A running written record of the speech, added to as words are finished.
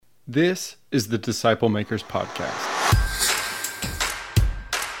This is the Disciple Makers Podcast.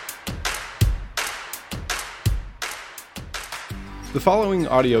 The following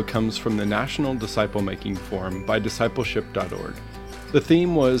audio comes from the National Disciple Making Forum by discipleship.org. The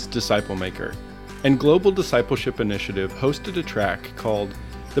theme was Disciple Maker, and Global Discipleship Initiative hosted a track called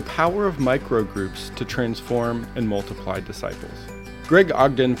The Power of Microgroups to Transform and Multiply Disciples. Greg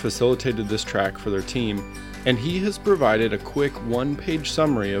Ogden facilitated this track for their team, and he has provided a quick one-page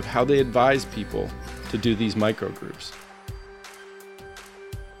summary of how they advise people to do these microgroups.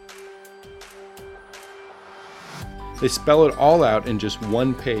 They spell it all out in just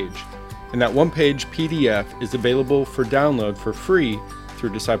one page, and that one-page PDF is available for download for free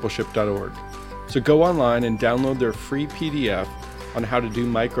through discipleship.org. So go online and download their free PDF on how to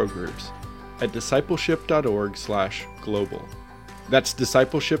do microgroups at discipleship.org/global. That's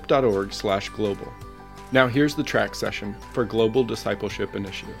discipleship.org/global. Now here's the track session for Global Discipleship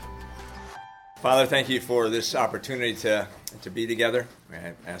Initiative. Father, thank you for this opportunity to be together.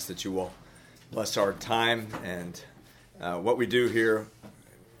 I ask that you will bless our time and what we do here,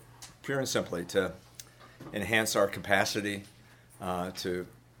 pure and simply, to enhance our capacity to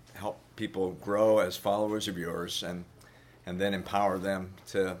help people grow as followers of yours, and then empower them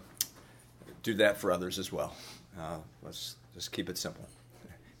to do that for others as well. Let's just keep it simple.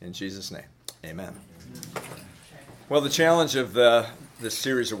 In Jesus' name, amen. Well, the challenge of this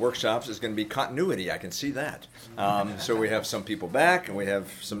series of workshops is going to be continuity. I can see that. So we have some people back, and we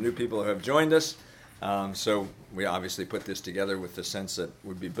have some new people who have joined us. So we obviously put this together with the sense that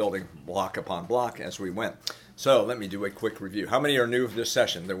we'd be building block upon block as we went. So let me do a quick review. How many are new this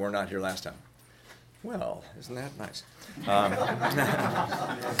session that were not here last time? Well, isn't that nice?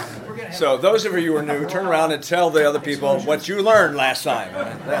 So those of you who are new, turn around and tell the other people what you learned last time.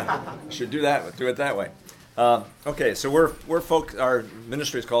 Yeah, should do that. Do it that way. Okay, so we're folks. Our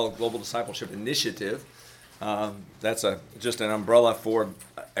ministry is called Global Discipleship Initiative. That's just an umbrella for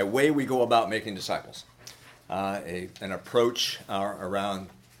a way we go about making disciples. An approach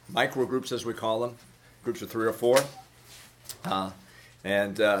around microgroups, as we call them, groups of 3 or 4.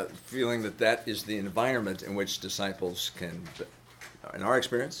 And feeling that is the environment in which disciples can, in our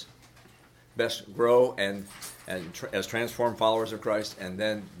experience, best grow and as transformed followers of Christ, and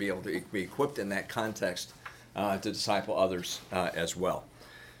then be able to be equipped in that context to disciple others as well.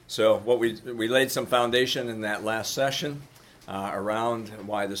 So what we laid some foundation in that last session around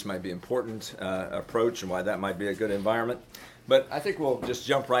why this might be an important approach and why that might be a good environment. But I think we'll just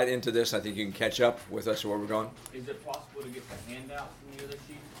jump right into this. I think you can catch up with us where we're going. Is it possible to get the handout from the other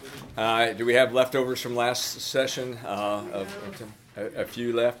sheet? Do we have leftovers from last session? A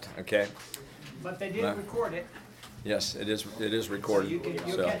few left? Okay. But they did record it. Yes, it is recorded. So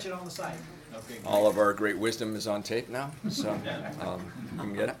you'll catch it on the site. Okay. All of our great wisdom is on tape now, so you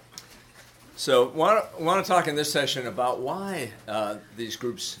can get it. So I want to talk in this session about why these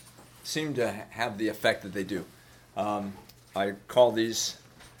groups seem to have the effect that they do. I call these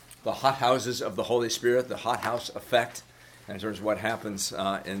the hothouses of the Holy Spirit, the hothouse effect, in terms of what happens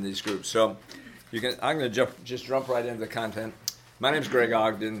in these groups. So I'm going to just jump right into the content. My name is Greg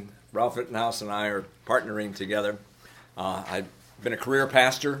Ogden. Ralph Rittenhouse and I are partnering together. I've been a career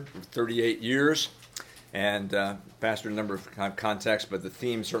pastor for 38 years, and pastored a number of contexts, but the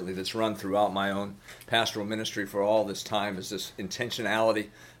theme certainly that's run throughout my own pastoral ministry for all this time is this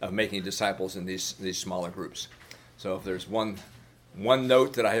intentionality of making disciples in these smaller groups. So if there's one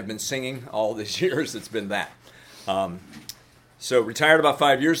note that I have been singing all these years, it's been that. So retired about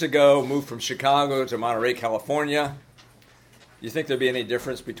 5 years ago, moved from Chicago to Monterey, California. You think there'd be any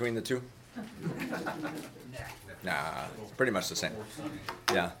difference between the two? Nah, it's pretty much the same.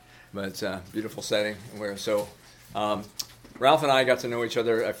 Yeah, but beautiful setting. Ralph and I got to know each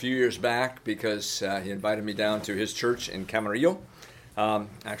other a few years back because he invited me down to his church in Camarillo.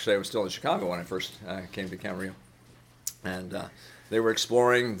 Actually, I was still in Chicago when I first came to Camarillo. And they were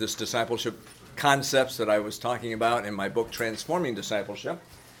exploring this discipleship concepts that I was talking about in my book, Transforming Discipleship.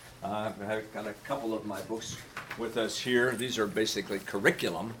 I've got a couple of my books with us here. These are basically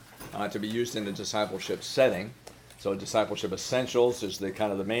curriculum to be used in a discipleship setting. So Discipleship Essentials is the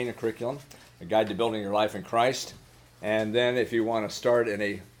main curriculum, a guide to building your life in Christ. And then if you want to start in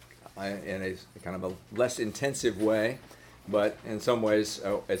a kind of a less intensive way, but in some ways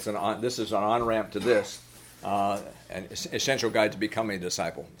this is an on-ramp to this, an essential guide to becoming a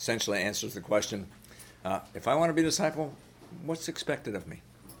disciple. Essentially answers the question, if I want to be a disciple, what's expected of me?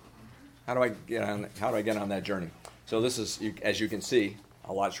 How do I get on that journey? So this is, as you can see,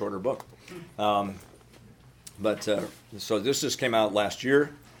 a lot shorter book. So this just came out last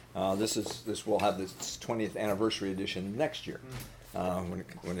year. This will have this 20th anniversary edition next year.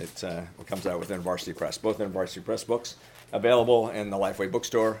 when it comes out with InterVarsity Press. Both InterVarsity Press books available in the Lifeway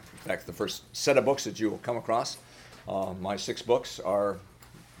bookstore. In fact, the first set of books that you will come across, my 6 books, are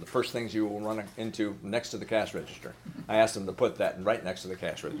the first things you will run into next to the cash register. I asked them to put that right next to the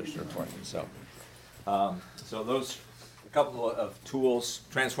cash register for me. So those a couple of tools.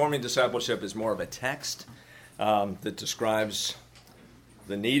 Transforming Discipleship is more of a text that describes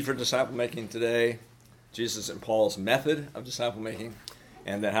the need for disciple making today, Jesus and Paul's method of disciple making,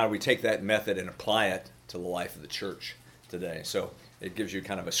 and then how do we take that method and apply it to the life of the church today. So it gives you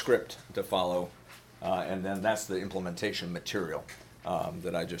kind of a script to follow, and then that's the implementation material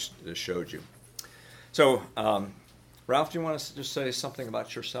that I just showed you. So, Ralph, do you want to just say something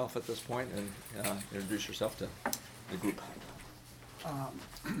about yourself at this point and introduce yourself to the group?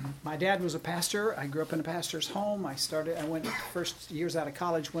 My dad was a pastor. I grew up in a pastor's home. I went first years out of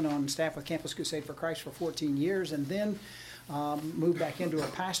college, went on staff with Campus Crusade for Christ for 14 years, and then moved back into a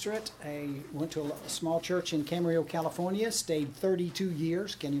pastorate. I went to a small church in Camarillo, California, stayed 32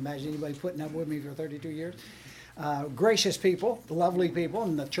 years. Can you imagine anybody putting up with me for 32 years? Gracious people, lovely people,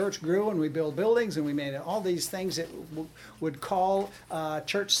 and the church grew, and we built buildings, and we made all these things that would call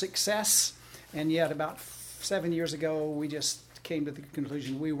church success, and yet about 7 years ago, we just came to the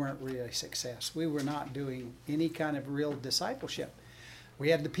conclusion we weren't really a success. We were not doing any kind of real discipleship.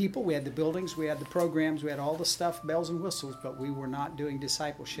 We had the people, we had the buildings, we had the programs, we had all the stuff, bells and whistles, but we were not doing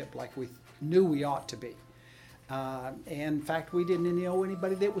discipleship like we knew we ought to be. And in fact, we didn't know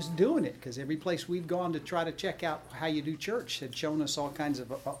anybody that was doing it, because every place we've gone to try to check out how you do church had shown us all kinds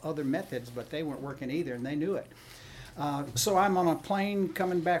of other methods, but they weren't working either, and they knew it. So I'm on a plane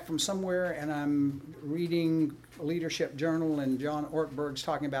coming back from somewhere, and I'm reading a leadership journal, and John Ortberg's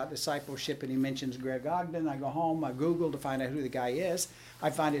talking about discipleship, and he mentions Greg Ogden. I go home, I Google to find out who the guy is. I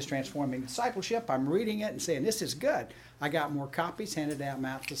find his Transforming Discipleship. I'm reading it and saying, this is good. I got more copies, handed them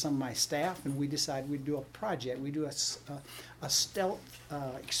out to some of my staff, and we decided we'd do a project. We do a stealth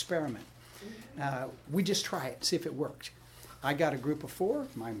experiment. We just try it, see if it worked. I got a group of 4.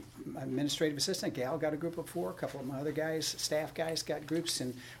 My administrative assistant, Gal, got a group of 4. A couple of my other guys, staff guys, got groups,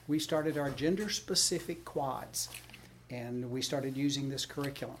 and we started our gender-specific quads. And we started using this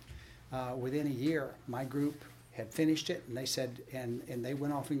curriculum. Within a year, my group had finished it, and they said, and they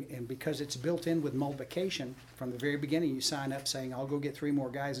went off, and because it's built in with multiplication, from the very beginning, you sign up saying, I'll go get 3 more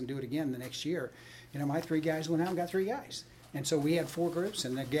guys and do it again the next year. My 3 guys went out and got 3 guys. And so we had 4 groups,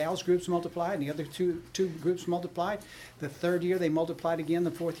 and the gals' groups multiplied, and the other two groups multiplied. The 3rd year, they multiplied again.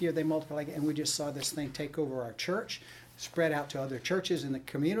 The 4th year, they multiplied again. And we just saw this thing take over our church, spread out to other churches in the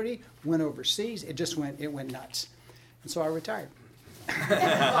community, went overseas. It went nuts. And so I retired. And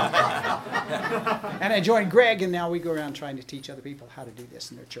I joined Greg, and now we go around trying to teach other people how to do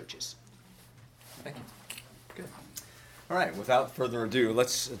this in their churches. Thank you. Good. All right, without further ado,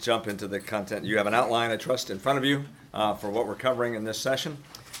 let's jump into the content. You have an outline, I trust, in front of you for what we're covering in this session,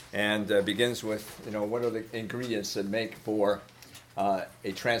 and begins with, what are the ingredients that make for a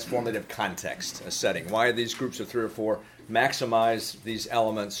transformative context, a setting? Why are these groups of 3 or 4 maximize these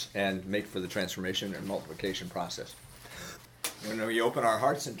elements and make for the transformation and multiplication process? When we open our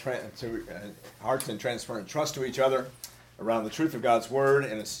hearts and transfer and trust to each other around the truth of God's Word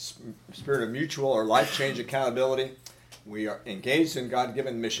in a spirit of mutual or life-change accountability, we are engaged in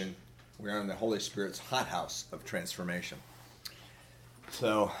God-given mission. We are in the Holy Spirit's hothouse of transformation.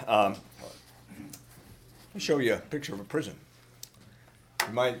 So, let me show you a picture of a prison.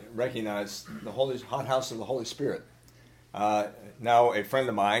 You might recognize the hothouse of the Holy Spirit. Now, a friend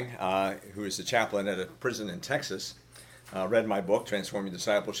of mine who is the chaplain at a prison in Texas read my book, Transforming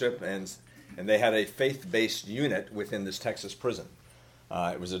Discipleship, and they had a faith-based unit within this Texas prison.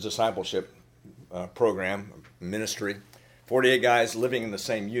 It was a discipleship program, ministry. 48 guys living in the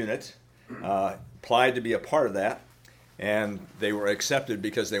same unit applied to be a part of that, and they were accepted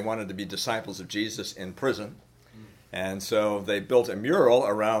because they wanted to be disciples of Jesus in prison. And so they built a mural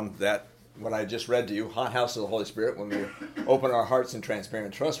around that, what I just read to you, hothouse of the Holy Spirit, when we open our hearts in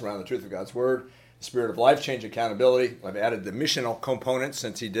transparent trust around the truth of God's Word, the spirit of life change accountability. I've added the missional component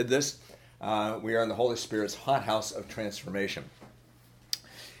since he did this. We are in the Holy Spirit's hothouse of transformation.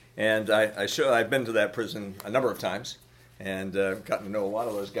 And I've been to that prison a number of times and gotten to know a lot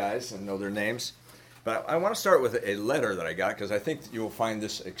of those guys and know their names. But I want to start with a letter that I got, because I think you will find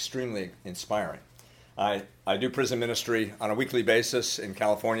this extremely inspiring. I do prison ministry on a weekly basis in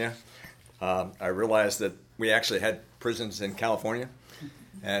California. I realized that we actually had prisons in California,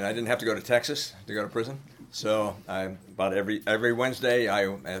 and I didn't have to go to Texas to go to prison. So about every Wednesday,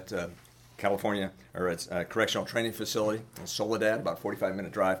 I'm at California, or it's a correctional training facility in Soledad, about a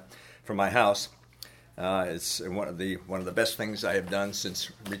 45-minute drive from my house. It's one of the best things I have done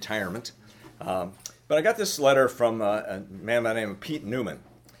since retirement. But I got this letter from a man by the name of Pete Newman.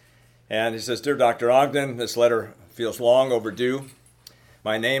 And he says, "Dear Dr. Ogden, this letter feels long overdue.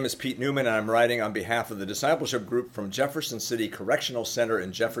 My name is Pete Newman, and I'm writing on behalf of the discipleship group from Jefferson City Correctional Center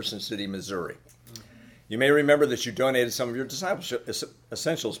in Jefferson City, Missouri. You may remember that you donated some of your discipleship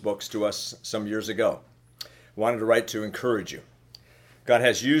essentials books to us some years ago. I wanted to write to encourage you. God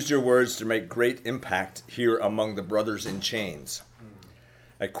has used your words to make great impact here among the brothers in chains.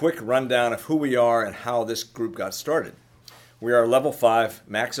 A quick rundown of who we are and how this group got started. We are a level 5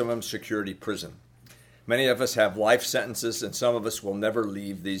 maximum security prison. Many of us have life sentences, and some of us will never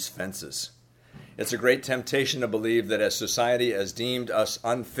leave these fences. It's a great temptation to believe that as society has deemed us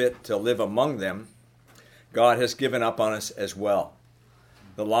unfit to live among them, God has given up on us as well.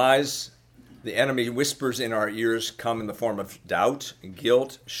 The lies the enemy whispers in our ears come in the form of doubt,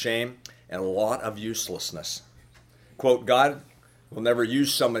 guilt, shame, and a lot of uselessness. Quote, God will never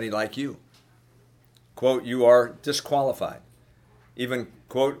use somebody like you. Quote, you are disqualified. Even,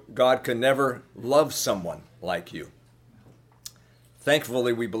 quote, God could never love someone like you.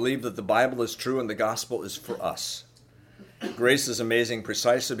 Thankfully, we believe that the Bible is true and the gospel is for us. Grace is amazing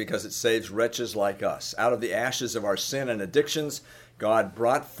precisely because it saves wretches like us. Out of the ashes of our sin and addictions, God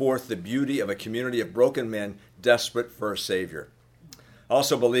brought forth the beauty of a community of broken men desperate for a Savior.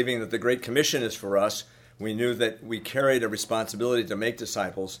 Also believing that the Great Commission is for us, we knew that we carried a responsibility to make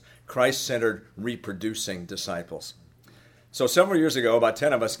disciples, Christ-centered, reproducing disciples. So several years ago, about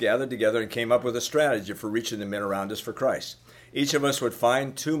 10 of us gathered together and came up with a strategy for reaching the men around us for Christ. Each of us would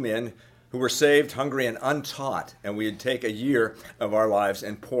find 2 men who were saved, hungry, and untaught, and we would take a year of our lives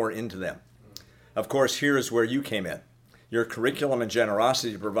and pour into them. Of course, here is where you came in. Your curriculum and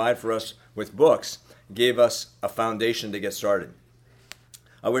generosity to provide for us with books gave us a foundation to get started.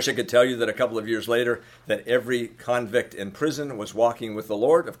 I wish I could tell you that a couple of years later that every convict in prison was walking with the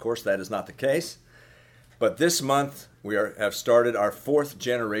Lord. Of course, that is not the case. But this month, we have started our 4th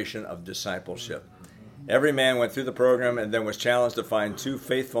generation of discipleship. Every man went through the program and then was challenged to find 2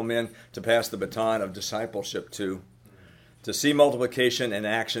 faithful men to pass the baton of discipleship to. To see multiplication in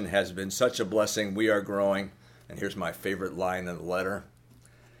action has been such a blessing. We are growing. And here's my favorite line in the letter.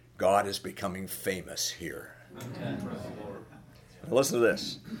 God is becoming famous here. Now listen to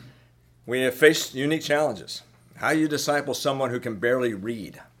this. We have faced unique challenges. How do you disciple someone who can barely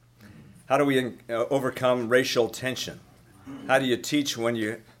read? How do we overcome racial tension? How do you teach when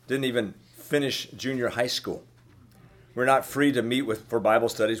you didn't even finish junior high school? We're not free to meet for Bible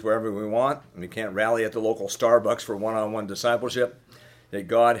studies wherever we want, and we can't rally at the local Starbucks for one-on-one discipleship. Yet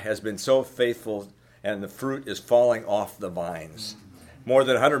God has been so faithful, and the fruit is falling off the vines. More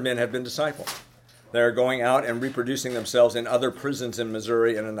than 100 men have been discipled. They are going out and reproducing themselves in other prisons in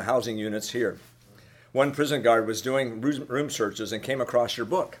Missouri and in the housing units here. One prison guard was doing room searches and came across your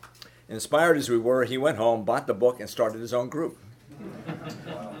book. Inspired as we were, he went home, bought the book, and started his own group.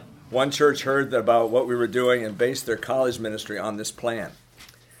 One church heard about what we were doing and based their college ministry on this plan.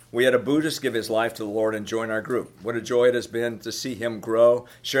 We had a Buddhist give his life to the Lord and join our group. What a joy it has been to see him grow,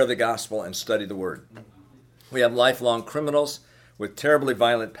 share the gospel, and study the Word. We have lifelong criminals with terribly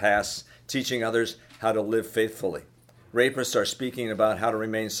violent pasts teaching others how to live faithfully. Rapists are speaking about how to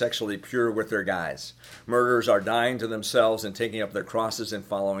remain sexually pure with their guys. Murderers are dying to themselves and taking up their crosses and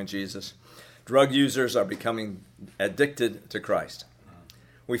following Jesus. Drug users are becoming addicted to Christ.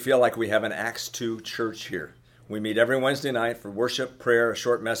 We feel like we have an Acts 2 church here. We meet every Wednesday night for worship, prayer, a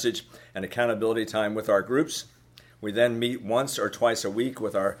short message, and accountability time with our groups. We then meet once or twice a week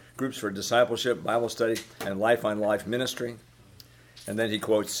with our groups for discipleship, Bible study, and life-on-life ministry. And then he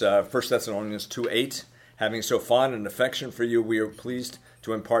quotes 1 Thessalonians 2:8, having so fond an affection for you, we are pleased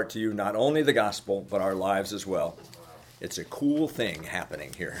to impart to you not only the gospel, but our lives as well. It's a cool thing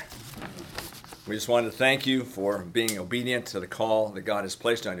happening here. We just wanted to thank you for being obedient to the call that God has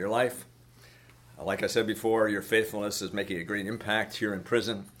placed on your life. Like I said before, your faithfulness is making a great impact here in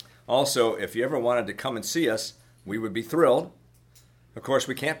prison. Also, if you ever wanted to come and see us, we would be thrilled. Of course,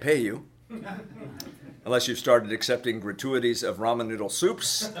 we can't pay you unless you've started accepting gratuities of ramen noodle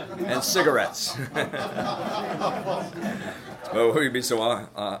soups and cigarettes. Well, we'd be so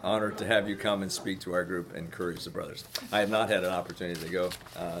honored to have you come and speak to our group and encourage the brothers. I have not had an opportunity to go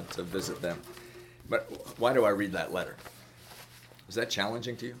to visit them. But why do I read that letter? Is that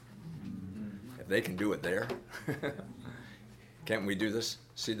challenging to you? If they can do it there, can't we do this,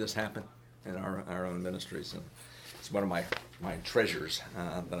 see this happen in our own ministries? And it's one of my treasures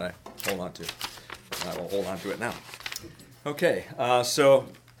that I hold on to. I will hold on to it now. Okay, so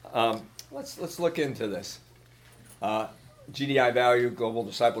let's look into this. GDI value, Global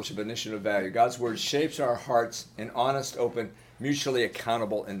Discipleship Initiative value. God's Word shapes our hearts in honest, open, mutually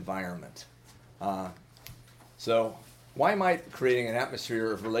accountable environment. So why might creating an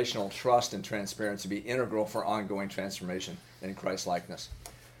atmosphere of relational trust and transparency be integral for ongoing transformation in Christ-likeness?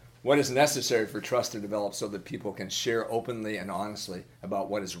 What is necessary for trust to develop so that people can share openly and honestly about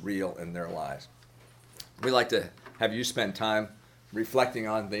what is real in their lives? We'd like to have you spend time reflecting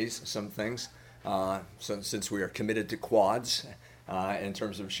on some things. So since we are committed to quads in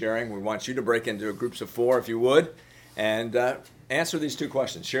terms of sharing, we want you to break into groups of 4 if you would, and answer these 2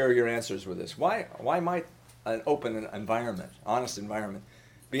 questions. Share your answers with us. Why might an open environment, honest environment,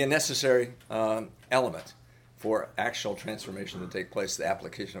 be a necessary element for actual transformation to take place, the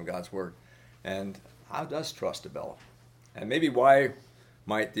application of God's Word? And how does trust develop? And maybe why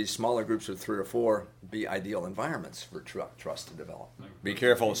might these smaller groups of 3 or 4 be ideal environments for trust to develop? Be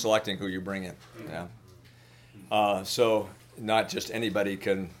careful of selecting who you bring in. Yeah. So not just anybody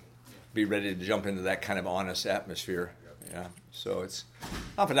can be ready to jump into that kind of honest atmosphere. Yeah. So it's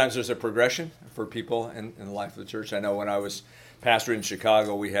oftentimes there's a progression for people in the life of the church. I know when I was pastor in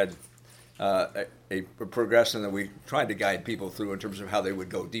Chicago, we had a progression that we tried to guide people through in terms of how they would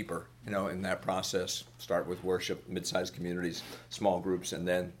go deeper, in that process. Start with worship, mid-sized communities, small groups, and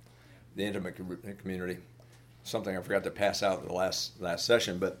then the intimate community. Something I forgot to pass out in the last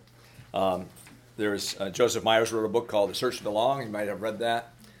session, but there's Joseph Myers wrote a book called The Search to Belong. You might have read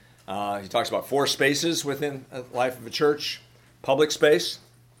that. He talks about 4 spaces within the life of a church. Public space,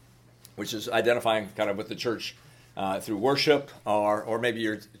 which is identifying kind of with the church through worship, or maybe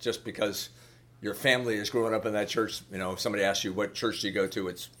you're just because your family is growing up in that church. If somebody asks you what church do you go to,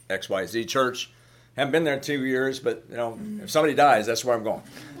 it's XYZ church. Haven't been there in 2 years, but if somebody dies, that's where I'm going.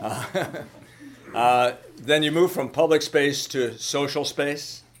 Then you move from public space to social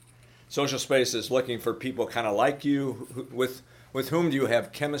space. Social space is looking for people kind of like you, with whom do you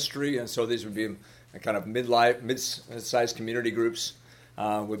have chemistry, and so these would be kind of mid-sized community groups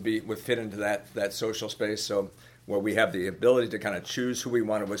would fit into that social space. So where we have the ability to kind of choose who we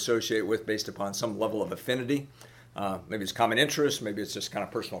want to associate with based upon some level of affinity. Maybe it's common interest, maybe it's just kind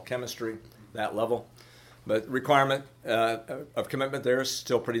of personal chemistry, that level. But requirement of commitment there is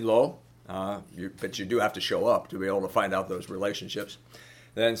still pretty low, but you do have to show up to be able to find out those relationships.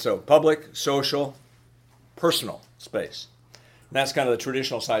 Then so public, social, personal space. And that's kind of the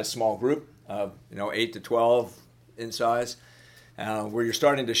traditional size small group, 8 to 12 in size. Where you're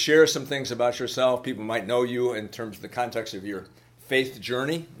starting to share some things about yourself. People might know you in terms of the context of your faith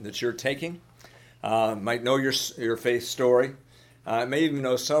journey that you're taking. Might know your faith story. May even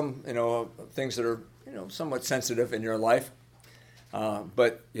know some things that are somewhat sensitive in your life.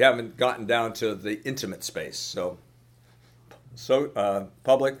 But you haven't gotten down to the intimate space. So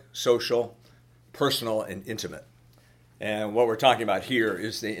public, social, personal, and intimate. And what we're talking about here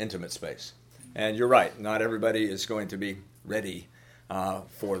is the intimate space. And you're right, not everybody is going to be ready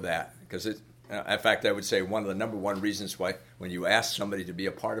for that. Because, in fact, I would say one of the number 1 reasons why when you ask somebody to be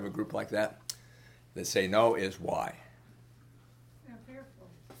a part of a group like that, they say no is why? They're fearful.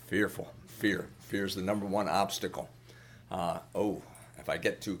 Fearful. Fear is the number 1 obstacle. If I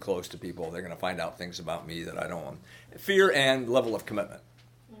get too close to people, they're going to find out things about me that I don't want. Fear and level of commitment.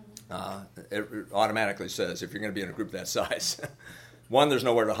 It automatically says if you're going to be in a group that size, 1, there's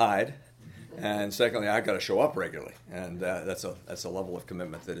nowhere to hide. And secondly, I've got to show up regularly, and that's a level of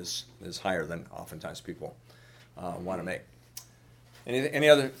commitment that is higher than oftentimes people want to make. Any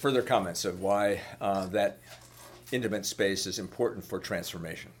other further comments of why that intimate space is important for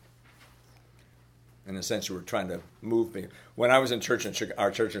transformation? In a sense, we're trying to move people. When I was in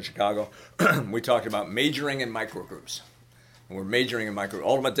our church in Chicago, we talked about majoring in microgroups. And we're majoring in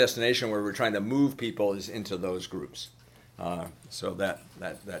ultimate destination where we're trying to move people is into those groups. So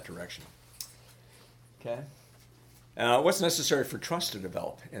that direction. Okay. What's necessary for trust to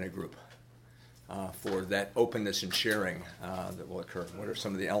develop in a group for that openness and sharing that will occur? What are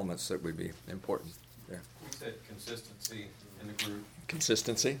some of the elements that would be important there? We said consistency in the group.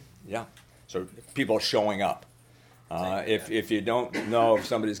 Consistency, yeah. So people showing up. If you don't know if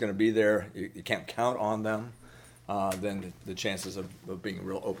somebody's going to be there, you can't count on them, then the chances of being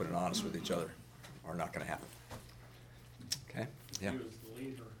real open and honest with each other are not going to happen. Okay? Yeah. He was the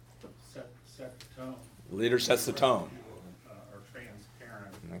leader, set the tone. The leader sets the tone. Are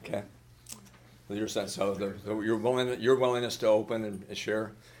transparent. Okay. Leader sets so your willingness to open and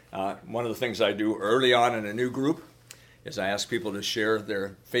share. One of the things I do early on in a new group is I ask people to share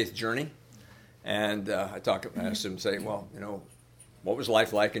their faith journey, and I ask them to say, well, what was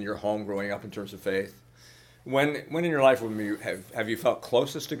life like in your home growing up in terms of faith? When in your life have you felt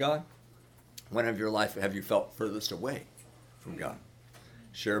closest to God? When in your life have you felt furthest away from God.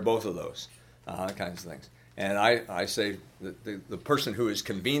 Share both of those kinds of things. And I say that the person who has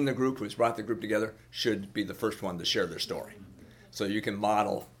convened the group, who's brought the group together, should be the first one to share their story. So you can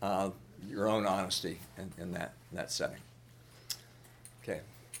model your own honesty in that setting. Okay.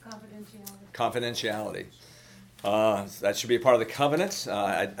 Confidentiality. That should be a part of the covenant.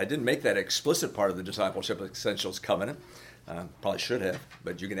 I didn't make that explicit part of the Discipleship Essentials covenant. Probably should have,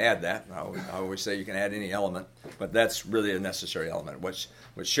 but you can add that. I always say you can add any element, but that's really a necessary element. What's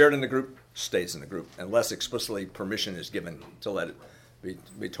shared in the group stays in the group, unless explicitly permission is given to let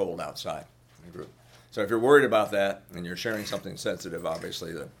it be told outside the group. So if you're worried about that and you're sharing something sensitive,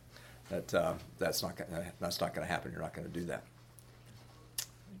 obviously that's not going to happen. You're not going to do that.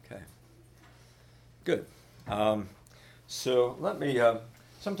 Okay. Good. So let me.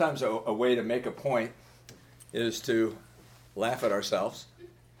 Sometimes a way to make a point is to laugh at ourselves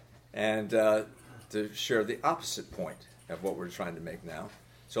and to share the opposite point of what we're trying to make now.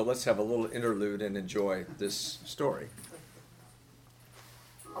 So let's have a little interlude and enjoy this story.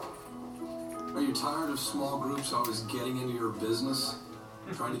 Are you tired of small groups always getting into your business,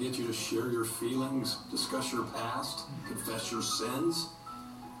 trying to get you to share your feelings, discuss your past, confess your sins?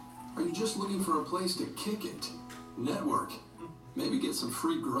 Are you just looking for a place to kick it, network, maybe get some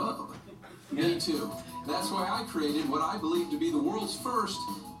free grub? Me too. That's why I created what I believe to be the world's first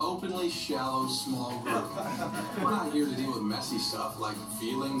openly shallow small group. We're not here to deal with messy stuff like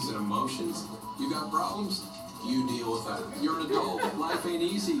feelings and emotions. You got problems? You deal with that. You're an adult. Life ain't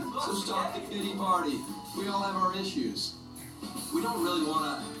easy. So stop the pity party. We all have our issues. We don't really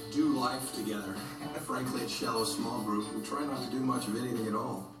want to do life together. Frankly, at Shallow Small Group, we try not to do much of anything at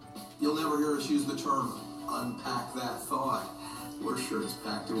all. You'll never hear us use the term, unpack that thought. We're sure it's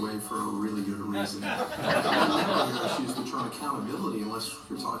packed away for a really good reason. You'll never hear us use the term accountability unless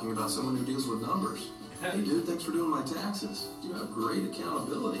you're talking about someone who deals with numbers. Hey dude, thanks for doing my taxes. You have great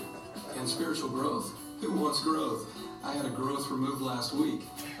accountability. And spiritual growth. Who wants growth? I had a growth removed last week.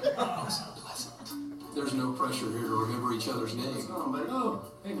 It was unpleasant. There's no pressure here to remember each other's names. Oh,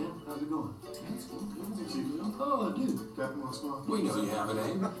 hey man, how's it going? That's cool. Oh, dude. We know you have a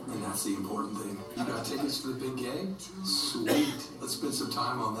name, and that's the important thing. You got tickets to the big game? Sweet. Let's spend some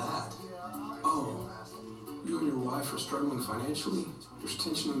time on that. Oh, you and your wife are struggling financially? There's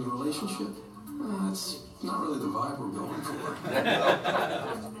tension in the relationship? That's not really the vibe we're going for.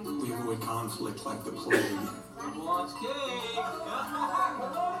 We avoid conflict like the plague. Wants cake.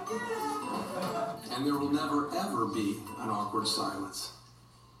 And there will never, ever be an awkward silence.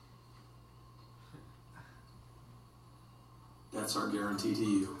 That's our guarantee to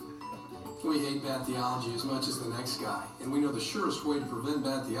you. We hate bad theology as much as the next guy, and we know the surest way to prevent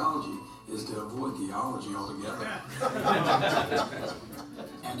bad theology is to avoid theology altogether.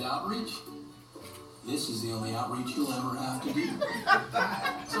 And outreach? This is the only outreach you'll ever have to do.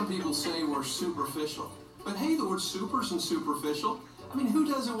 Some people say we're superficial, but hey, the word super isn't superficial. I mean, who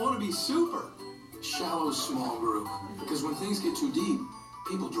doesn't want to be super? Shallow small group, because when things get too deep,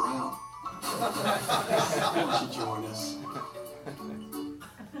 people drown. Why don't you join us?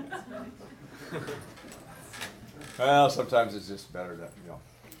 Well, sometimes it's just better to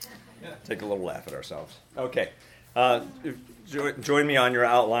take a little laugh at ourselves. Okay. Join me on your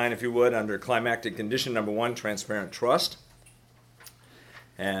outline, if you would, under climactic condition number 1, transparent trust.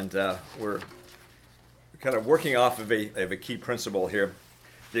 And we're kind of working off of a key principle here.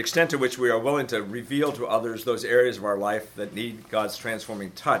 The extent to which we are willing to reveal to others those areas of our life that need God's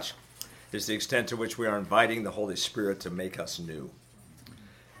transforming touch is the extent to which we are inviting the Holy Spirit to make us new.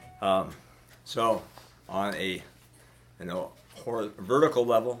 So on a vertical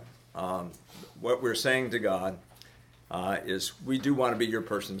level, what we're saying to God is we do want to be your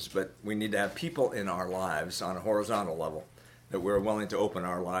persons, but we need to have people in our lives on a horizontal level that we're willing to open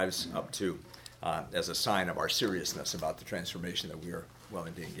our lives up to as a sign of our seriousness about the transformation that we are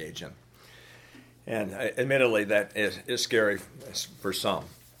willing to engage in. And admittedly, that is scary for some.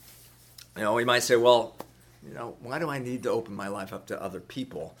 We might say, well, why do I need to open my life up to other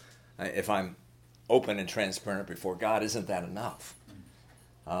people if I'm open and transparent before God? Isn't that enough?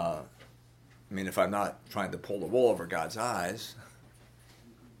 If I'm not trying to pull the wool over God's eyes,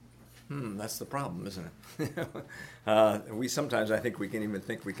 that's the problem, isn't it? We sometimes, I think, we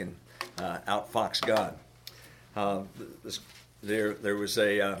can outfox God. There was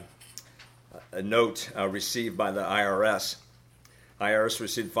a note received by the IRS. IRS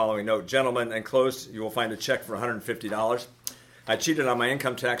received the following note: Gentlemen, enclosed you will find a check for $150. I cheated on my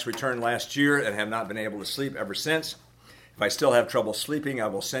income tax return last year and have not been able to sleep ever since. If I still have trouble sleeping, I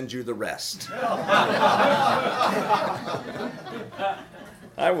will send you the rest.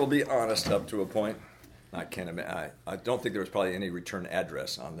 I will be honest up to a point. I don't think there was probably any return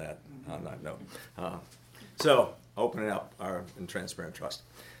address on that note. So open it up in transparent trust.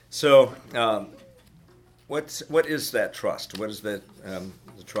 So what is that trust? What is the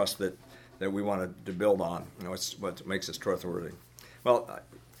trust that we want to build on? What makes us trustworthy? Well,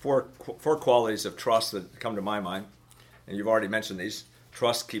 four qualities of trust that come to my mind, and you've already mentioned these.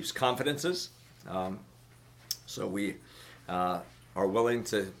 Trust keeps confidences. So we are willing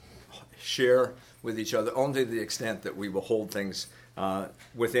to share with each other only to the extent that we will hold things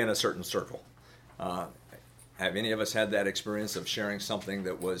within a certain circle. Have any of us had that experience of sharing something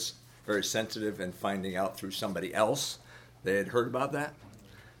that was very sensitive and finding out through somebody else they had heard about that?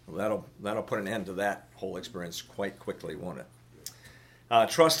 Well, that'll put an end to that whole experience quite quickly, won't it?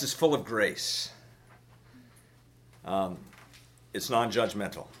 Trust is full of grace. It's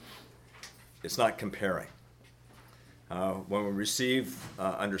non-judgmental. It's not comparing. When we receive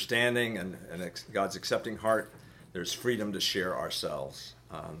understanding and God's accepting heart, there's freedom to share ourselves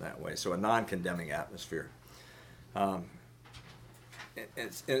that way. So a non-condemning atmosphere. In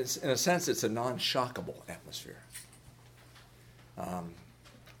a sense, it's a non-shockable atmosphere.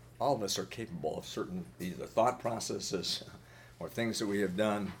 All of us are capable of certain either thought processes or things that we have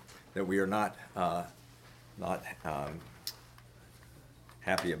done that we are not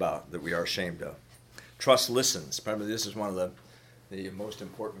happy about, that we are ashamed of. Trust listens. Probably this is one of the most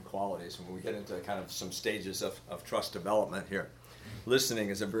important qualities when we get into kind of some stages of trust development here. Listening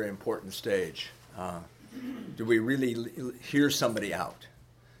is a very important stage. Do we really hear somebody out?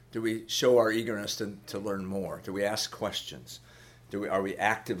 Do we show our eagerness to learn more? Do we ask questions? Are we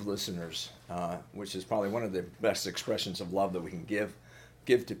active listeners, which is probably one of the best expressions of love that we can give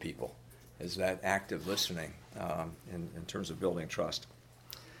to people, is that active listening in terms of building trust.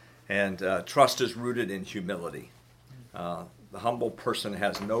 And trust is rooted in humility. The humble person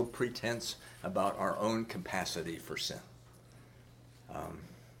has no pretense about our own capacity for sin.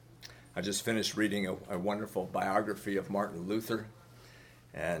 I just finished reading a wonderful biography of Martin Luther.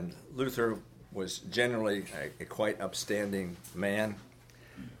 And Luther was generally a quite upstanding man.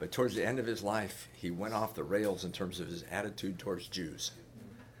 But towards the end of his life, he went off the rails in terms of his attitude towards Jews.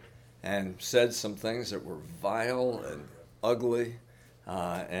 And said some things that were vile and ugly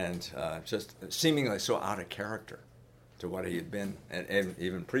and just seemingly so out of character to what he had been and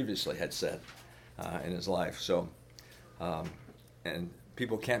even previously had said in his life. So, and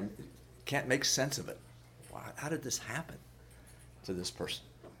people can't make sense of it. How did this happen to this person?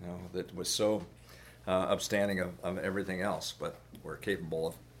 That was so upstanding of everything else, but we're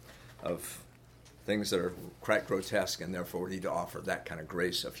capable of things that are quite grotesque, and therefore we need to offer that kind of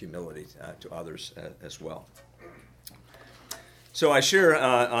grace of humility to others as well. So I share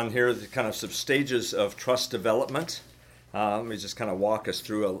on here the kind of some stages of trust development. Let me just kind of walk us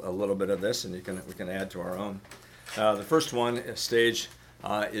through a little bit of this, and we can add to our own. The first stage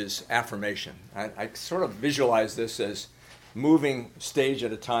is affirmation. I sort of visualize this as moving stage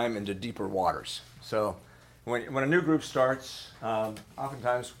at a time into deeper waters. So when a new group starts,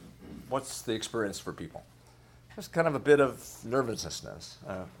 oftentimes, what's the experience for people? There's kind of a bit of nervousness.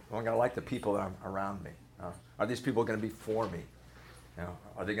 Am I going to like the people that are around me? Are these people going to be for me?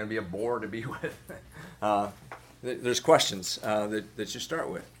 Are they going to be a bore to be with? There's questions that you start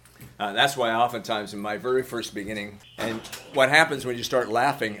with. That's why oftentimes in my very first beginning, and what happens when you start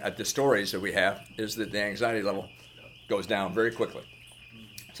laughing at the stories that we have is that the anxiety level goes down very quickly.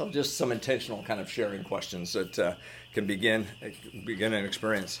 So just some intentional kind of sharing questions that can begin an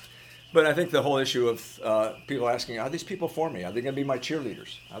experience. But I think the whole issue of people asking, are these people for me? Are they going to be my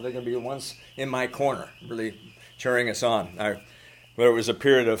cheerleaders? Are they going to be the ones in my corner really cheering us on? There was a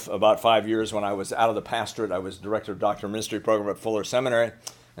period of about 5 years when I was out of the pastorate. I was director of doctoral ministry program at Fuller Seminary,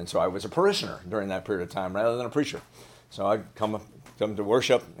 and so I was a parishioner during that period of time rather than a preacher. So I'd come to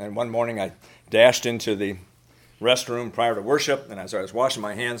worship, and one morning I dashed into the restroom prior to worship, and as I was washing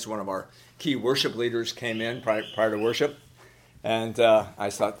my hands, one of our key worship leaders came in prior to worship, and I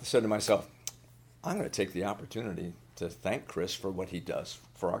said to myself, I'm going to take the opportunity to thank Chris for what he does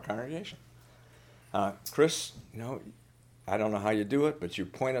for our congregation. Chris, I don't know how you do it, but you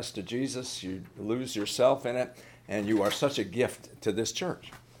point us to Jesus, you lose yourself in it, and you are such a gift to this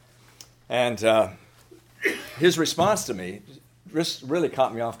church. And his response to me really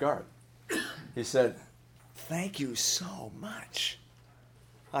caught me off guard. He said, thank you so much.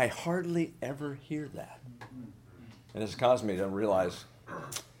 I hardly ever hear that. And it's caused me to realize,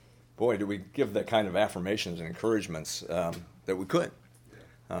 boy, do we give the kind of affirmations and encouragements that we could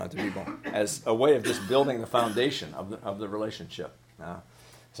to people as a way of just building the foundation of the relationship.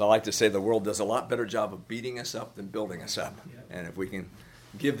 So I like to say the world does a lot better job of beating us up than building us up. And if we can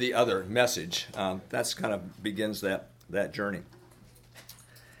give the other message. That's kind of begins that journey.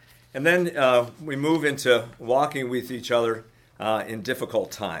 And then we move into walking with each other in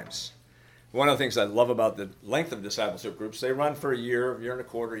difficult times. One of the things I love about the length of discipleship groups, they run for a year and a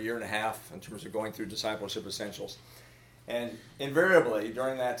quarter, year and a half in terms of going through discipleship essentials. And invariably,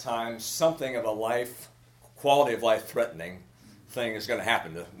 during that time, something of a quality of life threatening thing is going to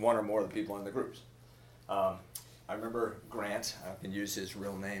happen to one or more of the people in the groups. I remember Grant, I can use his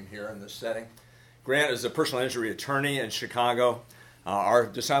real name here in this setting. Grant is a personal injury attorney in Chicago. Our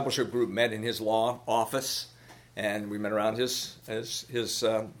discipleship group met in his law office, and we met around his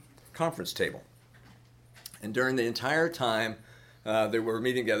conference table. And during the entire time they were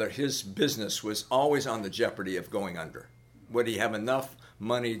meeting together, his business was always on the jeopardy of going under. Would he have enough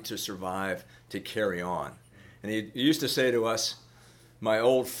money to survive, to carry on? And he used to say to us, "My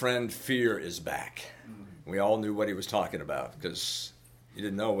old friend fear is back." We all knew what he was talking about because he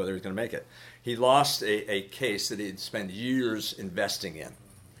didn't know whether he was going to make it. He lost a case that he'd spent years investing in.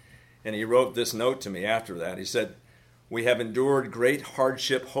 And he wrote this note to me after that. He said, "We have endured great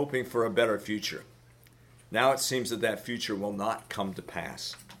hardship hoping for a better future. Now it seems that future will not come to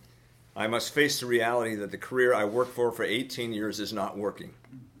pass. I must face the reality that the career I worked for 18 years is not working.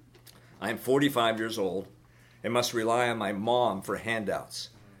 I am 45 years old and must rely on my mom for handouts.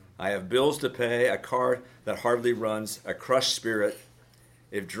 I have bills to pay, a car that hardly runs, a crushed spirit.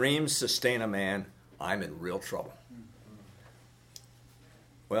 If dreams sustain a man, I'm in real trouble."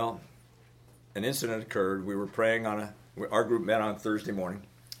 Well, an incident occurred. We were praying our group met on Thursday morning,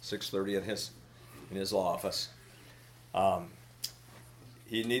 6:30 in his law office.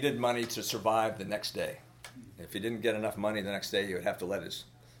 He needed money to survive the next day. If he didn't get enough money the next day, he would have to let his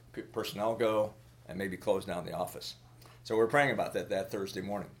personnel go and maybe close down the office. So we're praying about that Thursday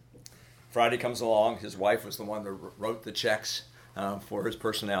morning. Friday comes along. His wife was the one that wrote the checks for his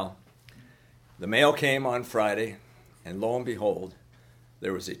personnel. The mail came on Friday, and lo and behold,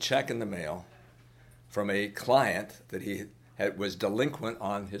 there was a check in the mail from a client that was delinquent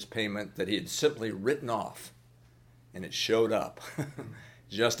on his payment that he had simply written off, and it showed up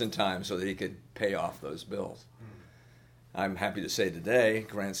just in time so that he could pay off those bills. I'm happy to say today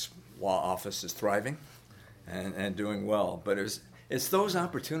Grant's law office is thriving and doing well, but it's those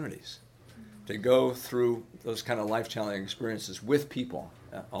opportunities to go through those kind of life-challenging experiences with people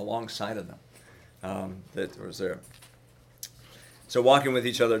alongside of them that was there. So walking with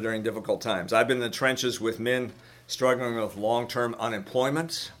each other during difficult times. I've been in the trenches with men struggling with long-term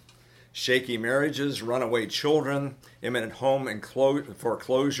unemployment, shaky marriages, runaway children, imminent home and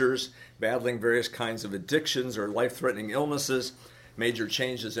foreclosures, battling various kinds of addictions or life-threatening illnesses, major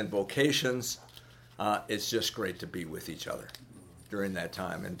changes in vocations. It's just great to be with each other during that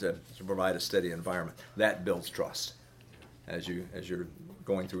time and to provide a steady environment. That builds trust as you're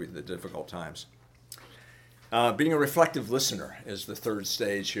going through the difficult times. Being a reflective listener is the third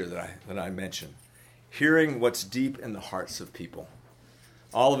stage here that I mentioned. Hearing what's deep in the hearts of people.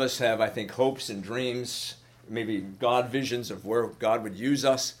 All of us have, I think, hopes and dreams, maybe God visions of where God would use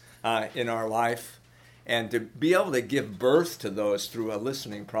us in our life. And to be able to give birth to those through a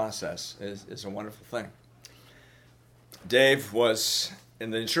listening process is a wonderful thing. Dave was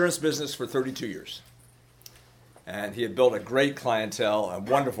in the insurance business for 32 years. And he had built a great clientele, a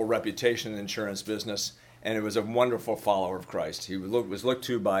wonderful reputation in the insurance business, and it was a wonderful follower of Christ. He was looked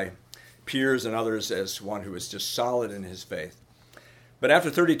to by peers and others as one who was just solid in his faith. But after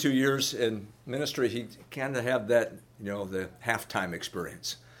 32 years in ministry, he kind of had that, the halftime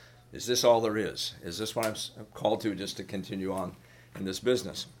experience. Is this all there is? Is this what I'm called to just to continue on in this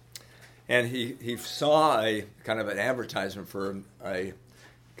business? And he saw a kind of an advertisement for a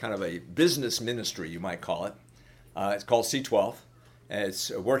kind of a business ministry, you might call it. It's called C12.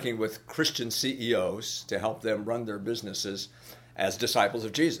 It's working with Christian CEOs to help them run their businesses as disciples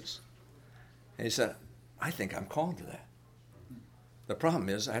of Jesus. And he said, I think I'm called to that. The problem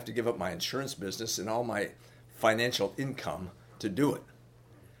is I have to give up my insurance business and all my financial income to do it.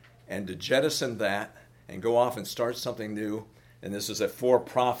 And to jettison that and go off and start something new, and this is a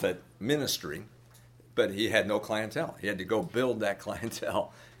for-profit ministry, but he had no clientele. He had to go build that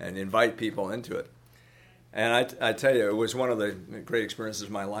clientele and invite people into it. And I tell you, it was one of the great experiences of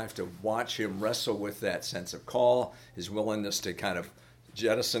my life to watch him wrestle with that sense of call, his willingness to kind of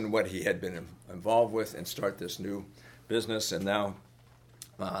jettison what he had been involved with and start this new business, and now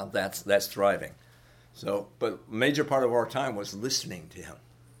that's thriving. So, but a major part of our time was listening to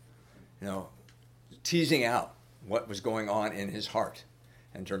him, teasing out what was going on in his heart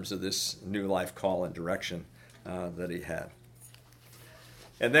in terms of this new life call and direction that he had.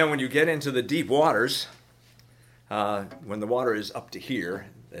 And then when you get into the deep waters, when the water is up to here,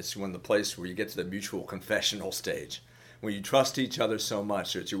 that's when the place where you get to the mutual confessional stage, when you trust each other so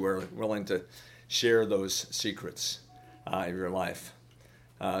much that you are willing to share those secrets of your life.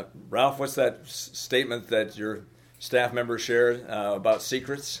 Ralph, what's that statement that your staff members shared about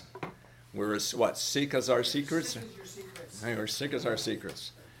secrets? We're sick as our secrets? Sick as your secrets. We're sick as our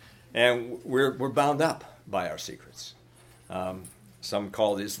secrets. And we're bound up by our secrets. Some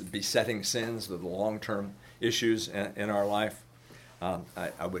call these the besetting sins, the long-term issues in our life.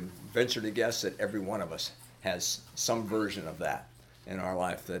 I would venture to guess that every one of us has some version of that in our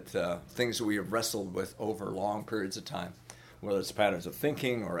life, that things that we have wrestled with over long periods of time, whether it's patterns of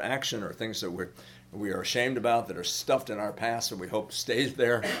thinking or action or things that we are ashamed about that are stuffed in our past that we hope stays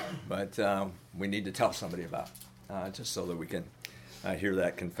there, but we need to tell somebody about, just so that we can hear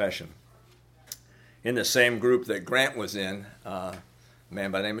that confession. In the same group that Grant was in, a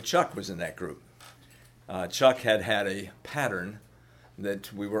man by the name of Chuck was in that group. Chuck had a pattern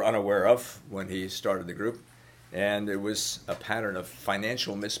that we were unaware of when he started the group, and it was a pattern of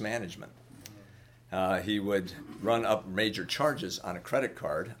financial mismanagement. He would run up major charges on a credit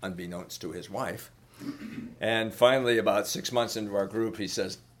card, unbeknownst to his wife. And finally, about 6 months into our group, he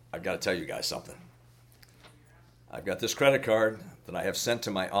says, I've got to tell you guys something. I've got this credit card that I have sent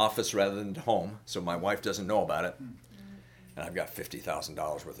to my office rather than to home, so my wife doesn't know about it. And I've got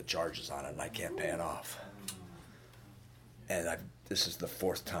 $50,000 worth of charges on it, and I can't pay it off. And this is the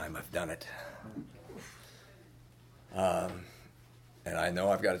 4th time I've done it. And I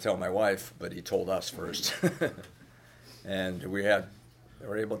know I've got to tell my wife, but he told us first. And we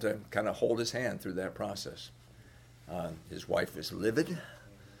were able to kind of hold his hand through that process. His wife is livid.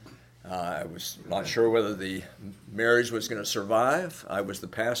 I was not sure whether the marriage was going to survive. I was the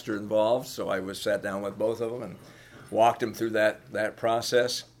pastor involved, so I sat down with both of them and walked them through that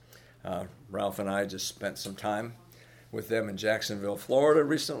process. Ralph and I just spent some time with them in Jacksonville, Florida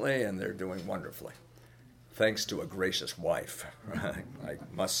recently, and they're doing wonderfully. Thanks to a gracious wife, I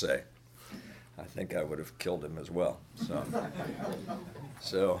must say. I think I would have killed him as well.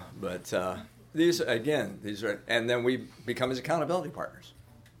 But these are, and then we become his accountability partners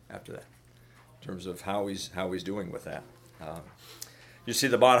after that, in terms of how he's doing with that. You see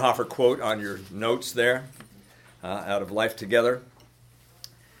the Bonhoeffer quote on your notes there, out of Life Together.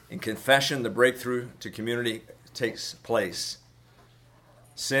 In confession, the breakthrough to community takes place.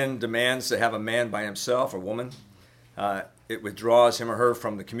 Sin demands to have a man by himself, or woman. It withdraws him or her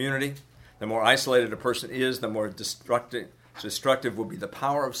from the community. The more isolated a person is, the more destructive will be the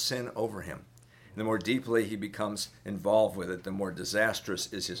power of sin over him. And the more deeply he becomes involved with it, the more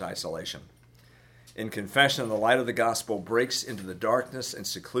disastrous is his isolation. In confession, the light of the gospel breaks into the darkness and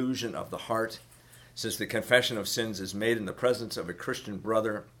seclusion of the heart. Since the confession of sins is made in the presence of a Christian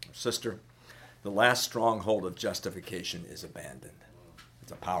brother or sister, the last stronghold of justification is abandoned.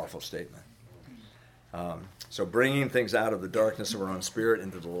 It's a powerful statement. So bringing things out of the darkness of our own spirit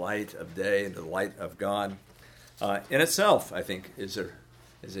into the light of day, into the light of God, in itself, I think,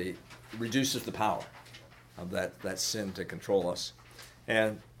 reduces the power of that sin to control us.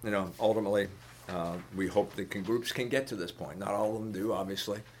 And, ultimately, we hope that groups can get to this point. Not all of them do,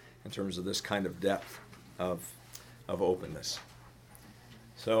 obviously, in terms of this kind of depth of openness.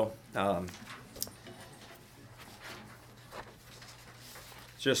 So,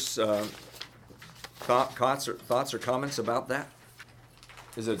 just thoughts or comments about that?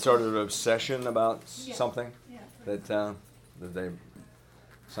 Is it sort of an obsession about something that they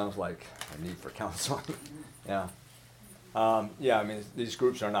sounds like a need for counseling? Yeah. I mean, these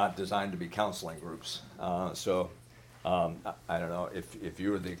groups are not designed to be counseling groups. I don't know if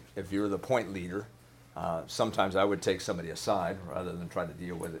you were the point leader. Sometimes I would take somebody aside rather than try to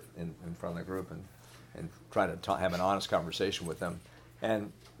deal with it in front of the group and try to have an honest conversation with them,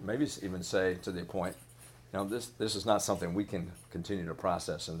 and maybe even say to the point, this is not something we can continue to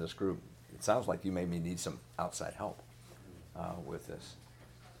process in this group. It sounds like you maybe need some outside help with this.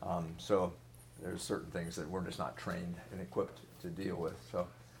 So there's certain things that we're just not trained and equipped to deal with. So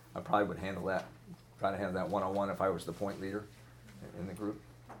I probably would try to handle that one-on-one if I was the point leader in the group.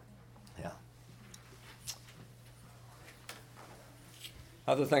 Yeah.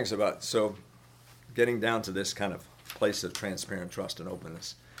 Other things getting down to this kind of place of transparent trust and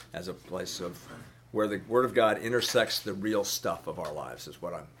openness as a place of where the Word of God intersects the real stuff of our lives is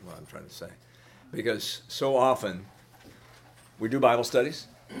what I'm trying to say. Because so often we do Bible studies,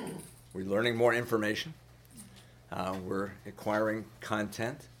 we're learning more information, we're acquiring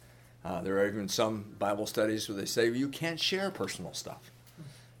content. There are even some Bible studies where they say you can't share personal stuff.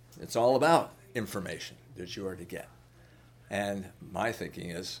 It's all about information that you are to get. And my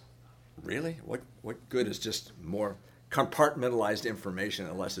thinking is really? What good is just more compartmentalized information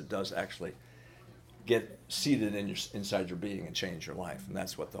unless it does actually get seated inside your being and change your life? And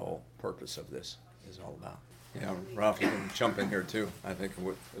that's what the whole purpose of this is all about. Ralph, you can jump in here too, I think,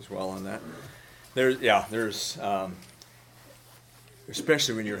 as well on that. There's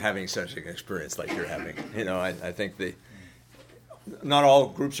especially when you're having such an experience like you're having. I think not all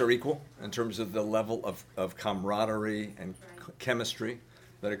groups are equal in terms of the level of camaraderie and chemistry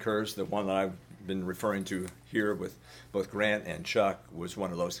that occurs. The one that I've been referring to here with both Grant and Chuck was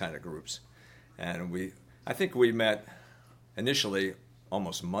one of those kind of groups. And I think we met initially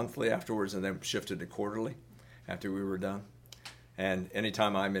almost monthly afterwards and then shifted to quarterly after we were done. And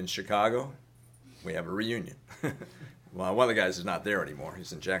anytime I'm in Chicago, we have a reunion. Well, one of the guys is not there anymore.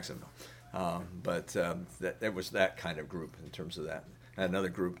 He's in Jacksonville. But it was that kind of group in terms of that. Another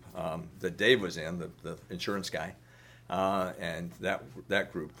group that Dave was in, the insurance guy, and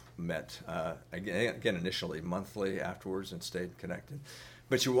that group met, again, initially monthly afterwards and stayed connected.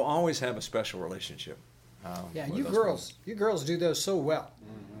 But you will always have a special relationship. You girls do those so well.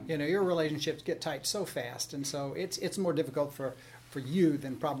 Mm-hmm. Your relationships get tight so fast, and so it's more difficult for you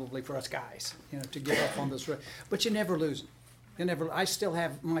than probably for us guys, to get off on this. But you never lose them. I still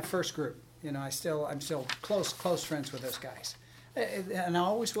have my first group. I'm still close friends with those guys, and I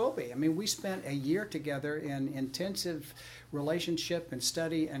always will be. I mean, we spent a year together in intensive relationship and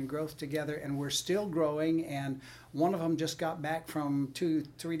study and growth together, and we're still growing. And one of them just got back from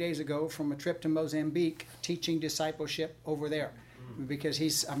 2-3 days ago from a trip to Mozambique, teaching discipleship over there, because he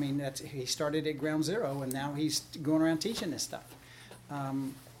started at ground zero, and now he's going around teaching this stuff.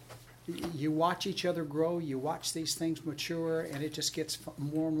 You watch each other grow, you watch these things mature, and it just gets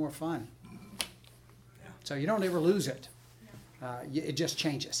more and more fun. So you don't ever lose it. It just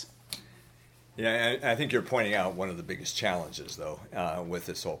changes. Yeah, I think you're pointing out one of the biggest challenges, though, with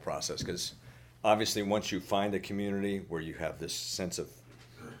this whole process, because obviously once you find a community where you have this sense of,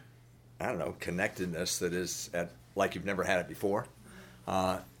 connectedness that is like you've never had it before,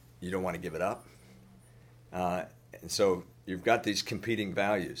 you don't want to give it up. And so you've got these competing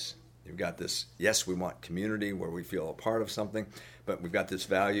values. You've got this, yes, we want community where we feel a part of something, but we've got this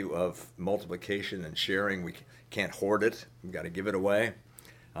value of multiplication and sharing. We can't hoard it. We've got to give it away.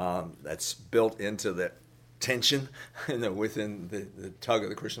 That's built into the tension within the tug of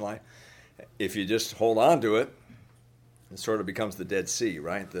the Christian life. If you just hold on to it, it sort of becomes the Dead Sea,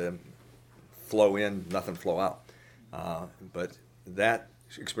 right? The flow in, nothing flow out. But that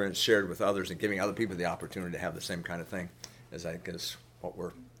experience shared with others and giving other people the opportunity to have the same kind of thing is what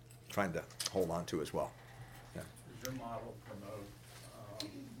we're trying to hold on to as well. Yeah. Does your model promote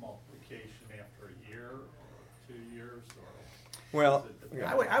multiplication after a year or 2 years? Well,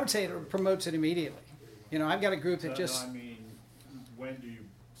 I would say it promotes it immediately. I've got a group that just... when do you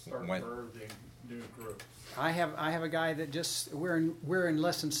start birthing new groups? I have a guy that just we're in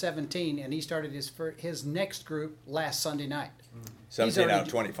lesson 17, and he started his next group last Sunday night. 17 out of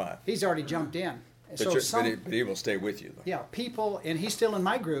 25. He's already jumped in. But he will stay with you, though. Yeah, people, and he's still in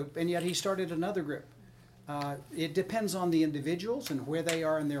my group, and yet he started another group. It depends on the individuals and where they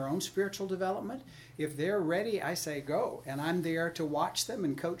are in their own spiritual development. If they're ready, I say go, and I'm there to watch them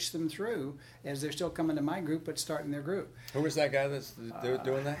and coach them through as they're still coming to my group but starting their group. Who was that guy that's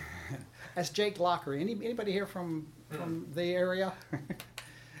doing that? That's Jake Locker. Anybody here from the area?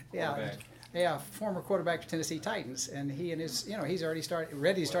 Yeah. Yeah, former quarterback for Tennessee Titans, and he and his, he's already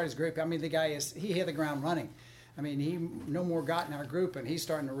ready to start his group. I mean, the guy he hit the ground running. I mean, he no more got in our group, and he's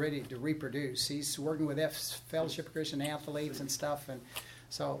starting ready to reproduce. He's working with Fellowship of Christian Athletes and stuff, and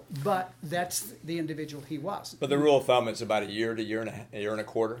so. But that's the individual he was. But the rule of thumb is about a year to year and a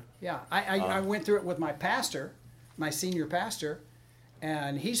quarter. Yeah, I went through it with my pastor, my senior pastor,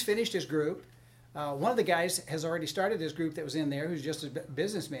 and he's finished his group. One of the guys has already started his group that was in there, who's just a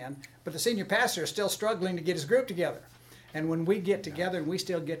businessman, but the senior pastor is still struggling to get his group together. And when we get together, and we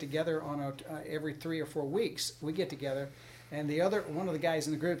still get together on every 3 or 4 weeks, we get together, and one of the guys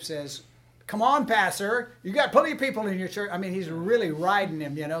in the group says, "Come on, pastor, you got plenty of people in your church." I mean, he's really riding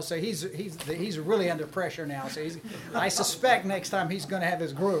him, so he's really under pressure now. So I suspect next time he's going to have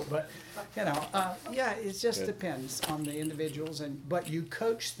his group, but it just depends on the individuals, but you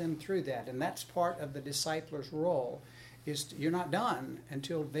coach them through that, and that's part of the discipler's role. Is you're not done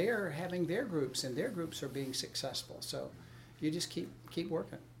until they're having their groups, and their groups are being successful. So you just keep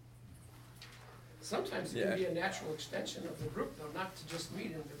working. Sometimes it can be a natural extension of the group, though, not to just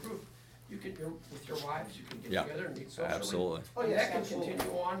meet in the group. You can, with your wives, you can get together and meet socially. Absolutely. Oh, yeah, that can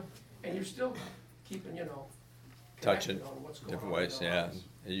continue on, and you're still keeping, touch it connected on what's going different on ways. in their Yeah, lives.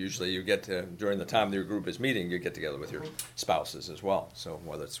 and usually you get to, during the time your group is meeting, you get together with your spouses as well. So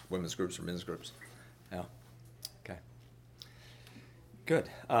whether it's women's groups or men's groups. Yeah. Okay. Good.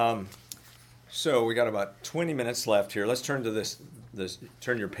 So we got about 20 minutes left here. Let's turn to this.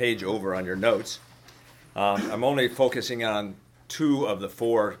 Turn your page over on your notes. I'm only focusing on two of the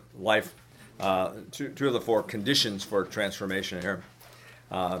four conditions for transformation here,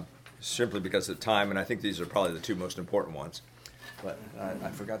 simply because of time, and I think these are probably the two most important ones. But I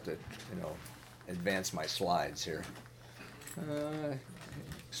forgot to, advance my slides here.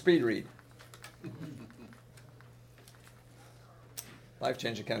 Speed read. Life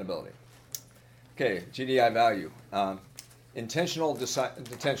change accountability. Okay, GDI value. Intentional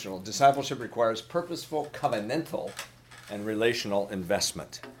discipleship requires purposeful, covenantal, and relational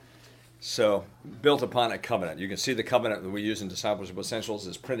investment. So, built upon a covenant. You can see the covenant that we use in Discipleship Essentials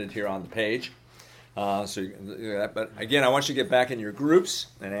is printed here on the page. So you can do that. But again, I want you to get back in your groups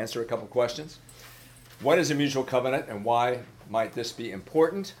and answer a couple questions. What is a mutual covenant, and why might this be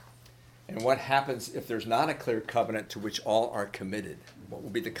important? And what happens if there's not a clear covenant to which all are committed? What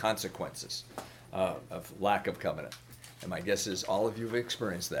will be the consequences of lack of covenant? And my guess is all of you have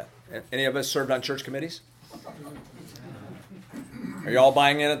experienced that. Any of us served on church committees? Are you all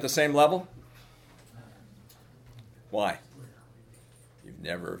buying in at the same level? Why? You've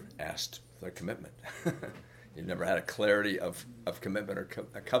never asked for a commitment. You've never had a clarity of commitment or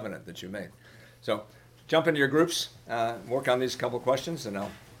a covenant that you made. So jump into your groups, work on these couple of questions, and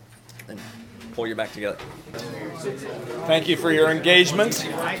I'll pull you back together. Thank you for your engagement.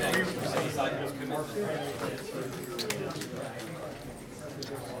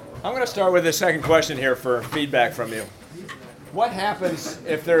 I'm going to start with the second question here for feedback from you. What happens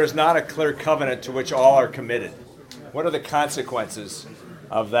if there is not a clear covenant to which all are committed? What are the consequences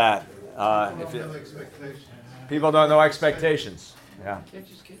of that? People don't know expectations. Yeah.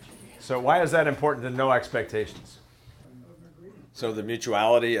 So why is that important to know expectations? So the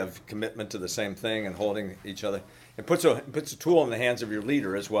mutuality of commitment to the same thing and holding each other. It puts a tool in the hands of your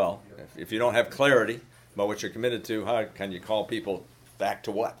leader as well. If you don't have clarity about what you're committed to, how can you call people back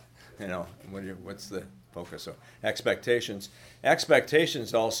to what? What's the focus? So expectations.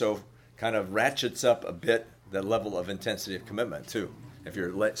 Expectations also kind of ratchets up a bit the level of intensity of commitment too. If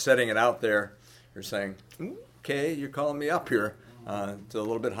you're setting it out there, you're saying, okay, you're calling me up here to a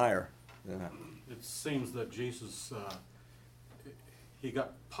little bit higher. Yeah. It seems that Jesus, he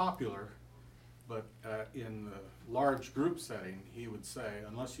got popular, but in the large group setting, he would say,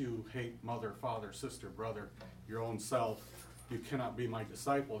 unless you hate mother, father, sister, brother, your own self, you cannot be my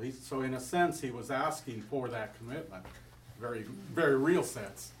disciple. So in a sense, he was asking for that commitment, very, very real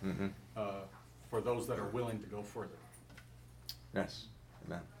sense, for those that are willing to go further. Yes,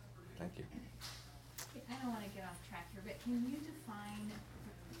 amen. Thank you. I don't want to get off track here, but can you define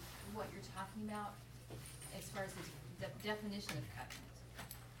what you're talking about as far as the definition of covenant?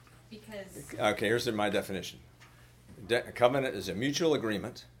 Because okay, here's my definition. A covenant is a mutual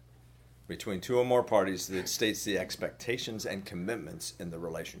agreement between two or more parties that states the expectations and commitments in the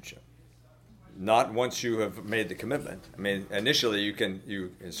relationship. Not once you have made the commitment. I mean, initially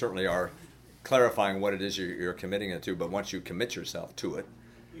you certainly are clarifying what it is you're committing it to, but once you commit yourself to it.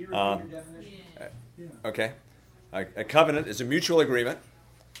 Okay. A covenant is a mutual agreement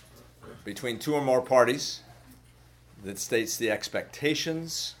between two or more parties that states the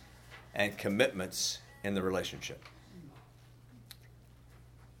expectations and commitments in the relationship.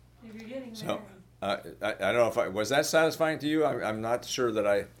 If you're getting So, married. I don't know if was that satisfying to you? I'm not sure that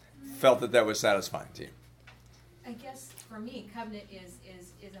I felt that was satisfying to you. I guess for me, covenant is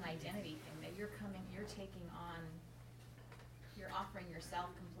an identity thing that you're taking on, you're offering yourself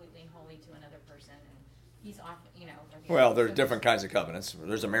completely and wholly to another person, and he's offering, Well, there are different kinds of covenants.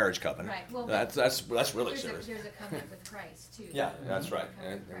 There's a marriage covenant. Right. Well, that's really serious. There's a covenant with Christ too. Yeah, that's right.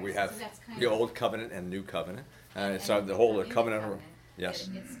 And we have So that's kind the of- old covenant and new covenant. And And so the whole in the covenant. Yes.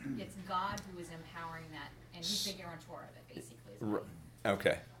 It's God who is empowering that, and he's the guarantor of it, basically. is what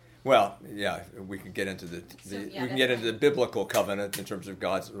Okay. Well, yeah, we can get into the biblical covenant in terms of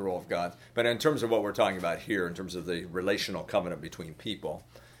the role of God. But in terms of what we're talking about here, in terms of the relational covenant between people,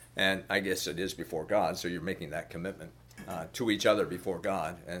 and I guess it is before God, so you're making that commitment to each other before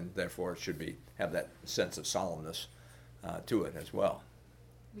God, and therefore it should have that sense of solemnness to it as well.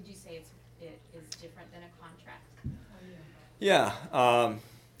 Would you say it is different than a contract? Yeah.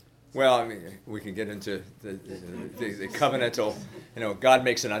 Well, I mean, we can get into the covenantal. God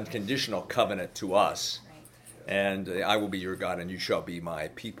makes an unconditional covenant to us, and I will be your God, and you shall be my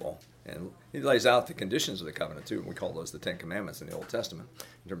people. And he lays out the conditions of the covenant too. And we call those the Ten Commandments in the Old Testament,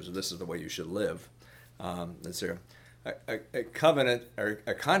 in terms of this is the way you should live. that's there. A covenant or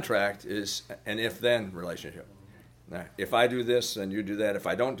a contract is an if-then relationship. Now, if I do this, then you do that. If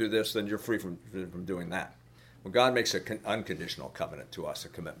I don't do this, then you're free from doing that. Well, God makes an unconditional covenant to us, a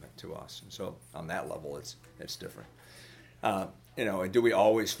commitment to us. And so on that level, it's different. And do we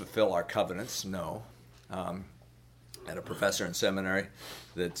always fulfill our covenants? No. I had a professor in seminary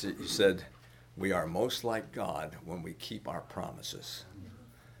that he said, we are most like God when we keep our promises.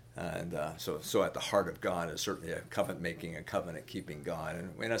 And so at the heart of God is certainly a covenant-making and covenant-keeping God.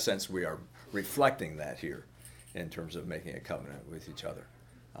 And in a sense, we are reflecting that here in terms of making a covenant with each other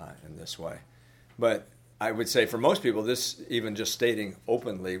in this way. But I would say for most people, this, even just stating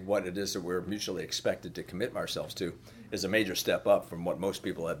openly what it is that we're mutually expected to commit ourselves to, is a major step up from what most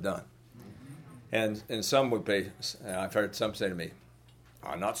people have done. And some would be, I've heard some say to me,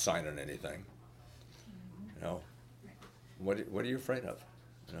 I'm not signing anything. What are you afraid of?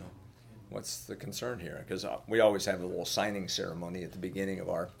 What's the concern here? Because we always have a little signing ceremony at the beginning of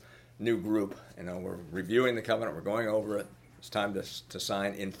our new group. We're reviewing the covenant, we're going over it. It's time to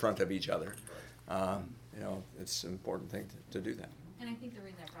sign in front of each other. It's an important thing to do that. And I think the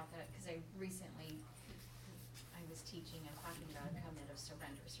reason I brought that, because I was teaching and talking about a covenant of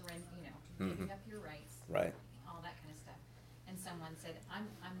surrender, giving up your rights, right, all that kind of stuff. And someone said,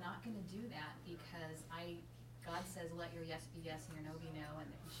 I'm not going to do that because God says let your yes be yes and your no be no, and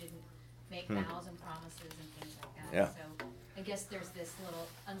that you shouldn't make vows and promises and things like that. Yeah. So I guess there's this little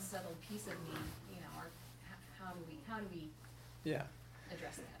unsettled piece of me, how do we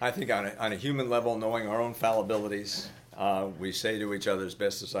address that? I think on a human level, knowing our own fallibilities, we say to each other, as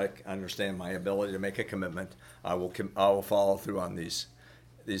best as I understand my ability to make a commitment, I will follow through on these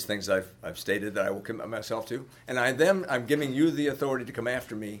things I've stated that I will commit myself to, and I'm giving you the authority to come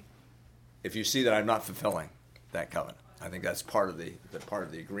after me if you see that I'm not fulfilling that covenant. I think that's part of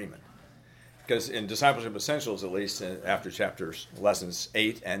the agreement. Because in Discipleship Essentials, at least after lessons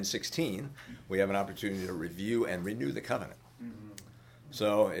 8 and 16, we have an opportunity to review and renew the covenant.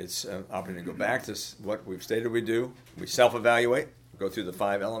 So it's an opportunity to go back to what we've stated we do. We self-evaluate, go through the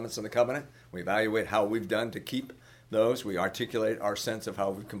 5 elements of the covenant. We evaluate how we've done to keep those. We articulate our sense of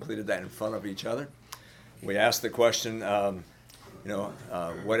how we've completed that in front of each other. We ask the question,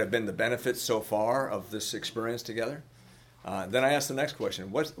 what have been the benefits so far of this experience together? Then I ask the next question,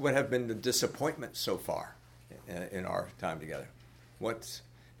 what have been the disappointments so far in our time together? What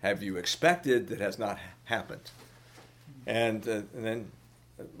have you expected that has not happened? And then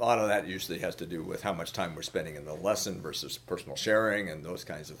a lot of that usually has to do with how much time we're spending in the lesson versus personal sharing and those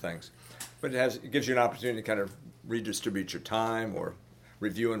kinds of things. But it gives you an opportunity to kind of redistribute your time or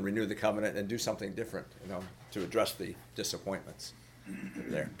review and renew the covenant and do something different, to address the disappointments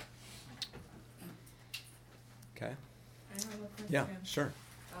there. Okay? I have a question. Yeah, sure.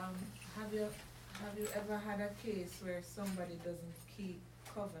 Have you ever had a case where somebody doesn't keep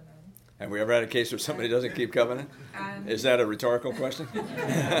covenant? Have we ever had a case where somebody doesn't keep covenant? Is that a rhetorical question?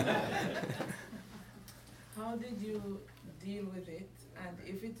 How did you deal with it? And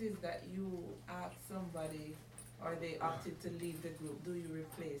if it is that you ask somebody or they opted to leave the group, do you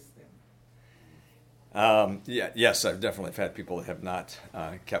replace them? Yes, I've definitely had people that have not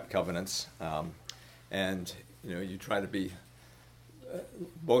kept covenants. And you try to be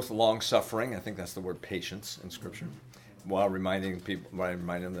both long-suffering, I think that's the word patience in Scripture, while reminding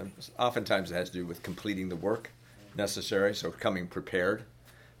them. Oftentimes it has to do with completing the work necessary, so coming prepared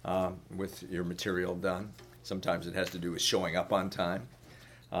with your material done. Sometimes it has to do with showing up on time.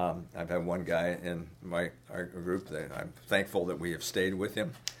 I've had one guy in our group that I'm thankful that we have stayed with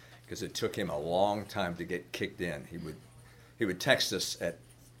him because it took him a long time to get kicked in. He would text us at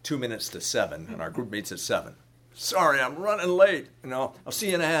 2 minutes to 7, and our group meets at 7. Sorry, I'm running late. I'll see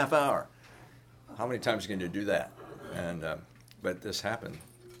you in a half hour. How many times can you do that? And but this happened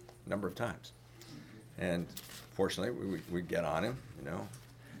a number of times, and fortunately we get on him,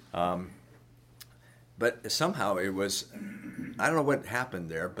 but somehow it was, I don't know what happened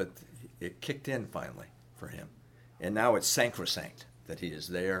there, but it kicked in finally for him, and now it's sacrosanct that he is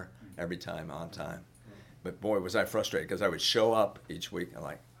there every time on time. But boy, was I frustrated because I would show up each week and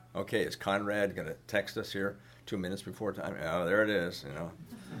like, okay, is Conrad going to text us here 2 minutes before time? Oh, there it is,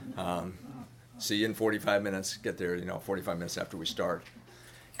 see you in 45 minutes. Get there, 45 minutes after we start.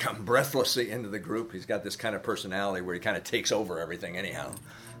 Come breathlessly into the group. He's got this kind of personality where he kind of takes over everything anyhow.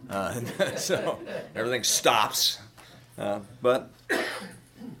 So everything stops. But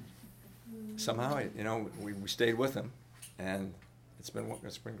somehow, we stayed with him, and it's been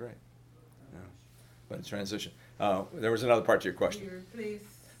great. But a transition. There was another part to your question.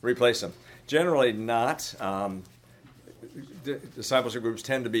 Replace them. Generally not. Discipleship groups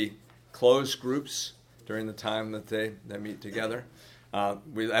tend to be closed groups, during the time that they meet together.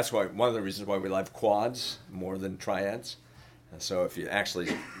 That's why one of the reasons why we like quads more than triads. And so if you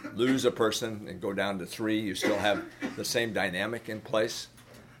actually lose a person and go down to 3, you still have the same dynamic in place.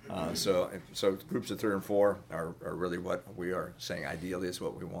 So groups of 3 and 4 are really what we are saying ideally is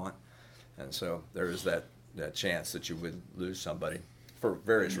what we want. And so there is that chance that you would lose somebody for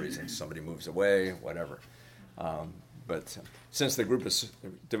various reasons. Somebody moves away, whatever. But since the group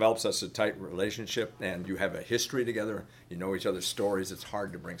develops us a tight relationship and you have a history together, you know each other's stories, it's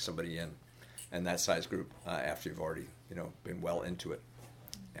hard to bring somebody in that size group after you've already been well into it.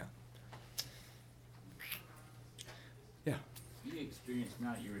 Yeah. Yeah. Do you experience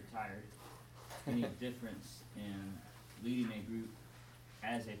now that you're retired any difference in leading a group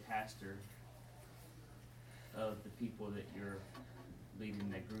as a pastor of the people that you're leading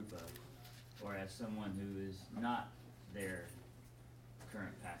that group of, or as someone who is not their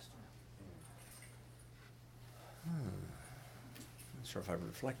current pastor? Not sure if I've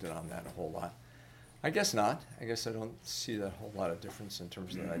reflected on that a whole lot. I guess not. I guess I don't see a whole lot of difference in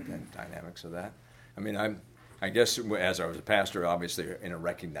terms of the dynamics of that. I mean, I guess as I was a pastor, obviously in a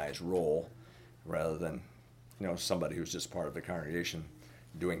recognized role, rather than somebody who's just part of the congregation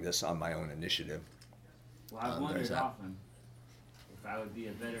doing this on my own initiative. Well, I've wondered often if I would be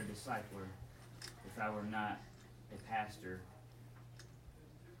a better discipler if I were not a pastor,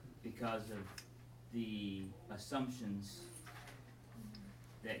 because of the assumptions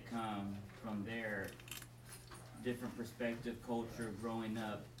that come from their different perspective, culture, growing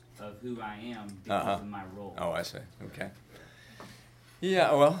up, of who I am because of my role. Oh, I see. Okay.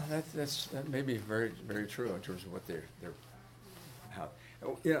 Yeah, well, that may be very, very true in terms of what they're how.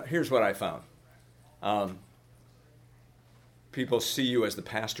 Here's what I found. People see you as the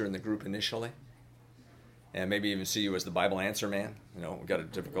pastor in the group initially, and maybe even see you as the Bible answer man. We've got a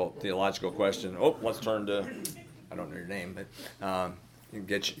difficult theological question. Oh, let's turn to, I don't know your name, but you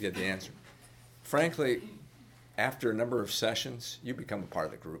get the answer. Frankly, after a number of sessions, you become a part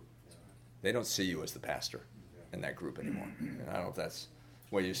of the group. They don't see you as the pastor in that group anymore. And I don't know if that's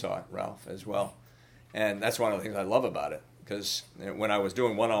the way you saw it, Ralph, as well. And that's one of the things I love about it, because when I was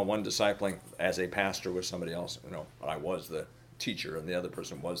doing one-on-one discipling as a pastor with somebody else, I was the teacher and the other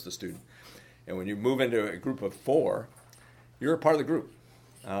person was the student. And when you move into a group of 4, you're a part of the group.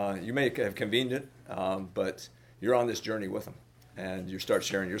 You may have convened it, but you're on this journey with them. And you start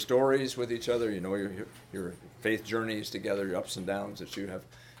sharing your stories with each other, your faith journeys together, your ups and downs that you have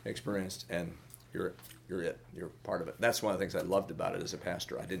experienced, and you're part of it. That's one of the things I loved about it as a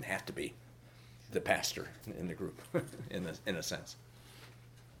pastor. I didn't have to be the pastor in the group, in a sense.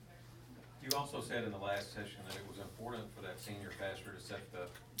 You also said in the last session that it was important for that senior pastor to set the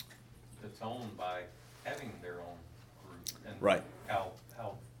tone by having their own group, and right. How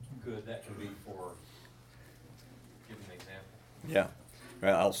good that can be for giving an example. Yeah.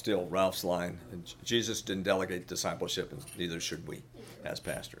 Well, I'll steal Ralph's line. Jesus didn't delegate discipleship, and neither should we as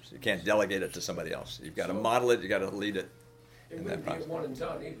pastors. You can't delegate it to somebody else. You've got to model it. You've got to lead it. It wouldn't be a one and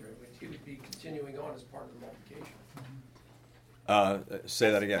done either. He would be continuing on as part of the multiplication.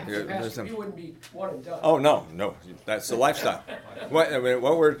 Say that again. You wouldn't be one and done. Oh, no. That's the lifestyle. What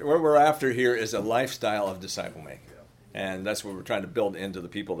we're after here is a lifestyle of disciple making. And that's what we're trying to build into the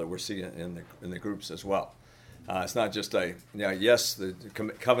people that we're seeing in the groups as well. It's not just yes, the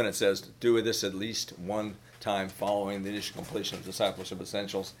covenant says do this at least one time following the initial completion of discipleship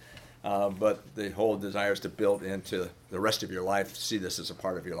essentials, but the whole desire is to build into the rest of your life, see this as a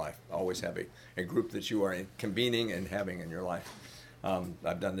part of your life. Always have a group that you are convening and having in your life.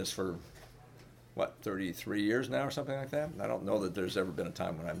 I've done this for, 33 years now or something like that? I don't know that there's ever been a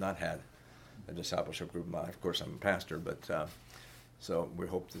time when I've not had a discipleship group in my life. Of course, I'm a pastor, but so we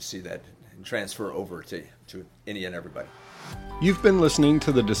hope to see that transfer over to any and everybody. You've been listening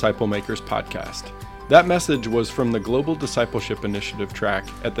to the Disciple Makers podcast. That message was from the Global Discipleship Initiative track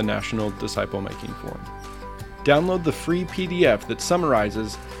at the National Disciple Making Forum. Download the free PDF that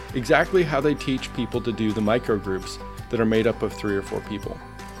summarizes exactly how they teach people to do the microgroups that are made up of 3 or 4 people.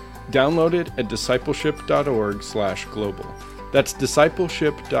 Download it at discipleship.org/global. That's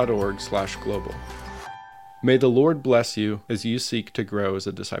discipleship.org/global. May the Lord bless you as you seek to grow as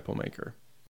a disciple maker.